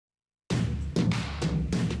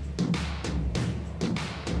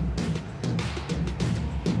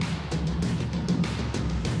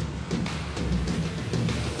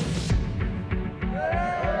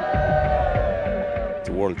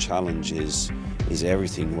World Challenge is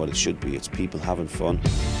everything what it should be. It's people having fun.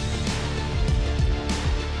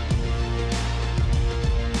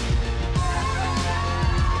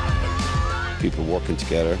 People working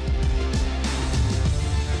together.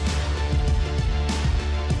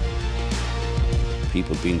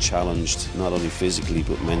 People being challenged, not only physically,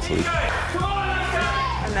 but mentally.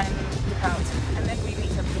 And then look out, and then we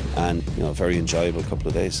meet up. And, you know, a very enjoyable couple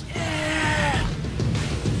of days.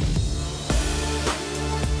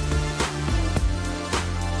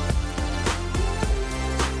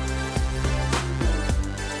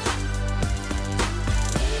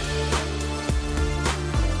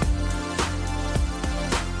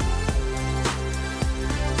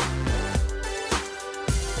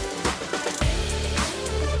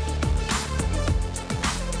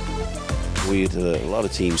 We had a lot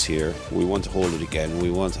of teams here. We want to hold it again.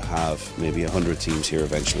 We want to have maybe 100 teams here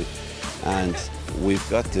eventually. And we've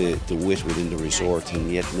got the wit within the resort,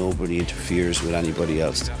 and yet nobody interferes with anybody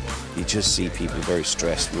else. You just see people very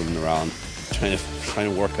stressed running around,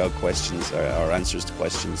 trying to work out questions or answers to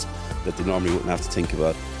questions that they normally wouldn't have to think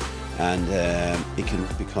about. And it can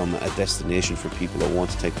become a destination for people that want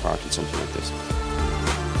to take part in something like this.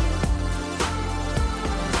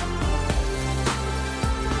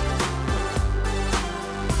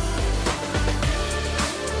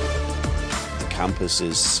 Campus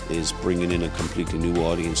is bringing in a completely new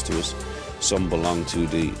audience to us. Some belong to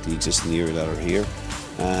the existing area that are here,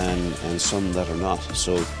 and some that are not.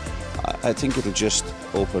 So I think it'll just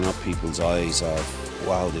open up people's eyes of,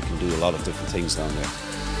 wow, they can do a lot of different things down there.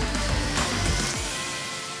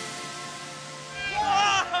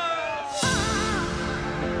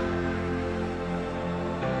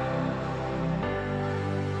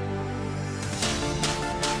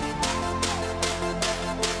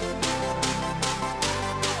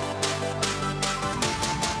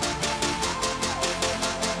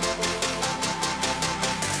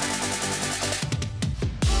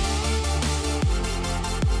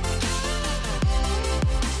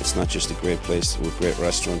 It's not just a great place with great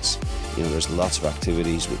restaurants. You know, there's lots of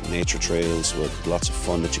activities with nature trails, with lots of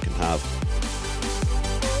fun that you can have.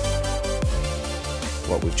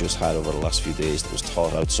 What we've just had over the last few days that was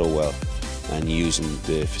taught out so well, and using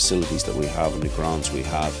the facilities that we have and the grounds we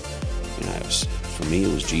have, you know, for me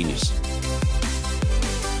it was genius.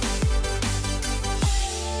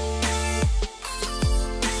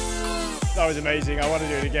 That was amazing. I want to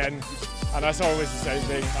do it again. And that's always the same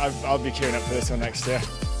thing. I'll be queuing up for this one next year.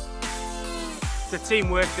 The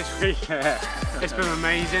teamwork this week, it's been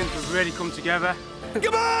amazing. We've really come together.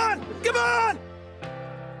 Come on! Come on!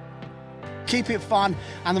 Keep it fun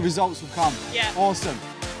and the results will come. Yeah. Awesome.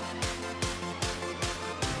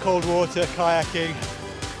 Cold water, kayaking,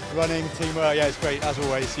 running, teamwork. Yeah, it's great. As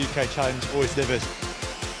always, UK Challenge always delivers.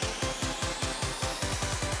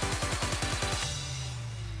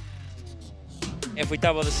 If we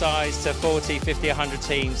double the size to 40, 50, 100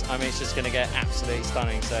 teams, I mean, it's just going to get absolutely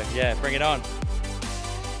stunning. So, yeah, bring it on.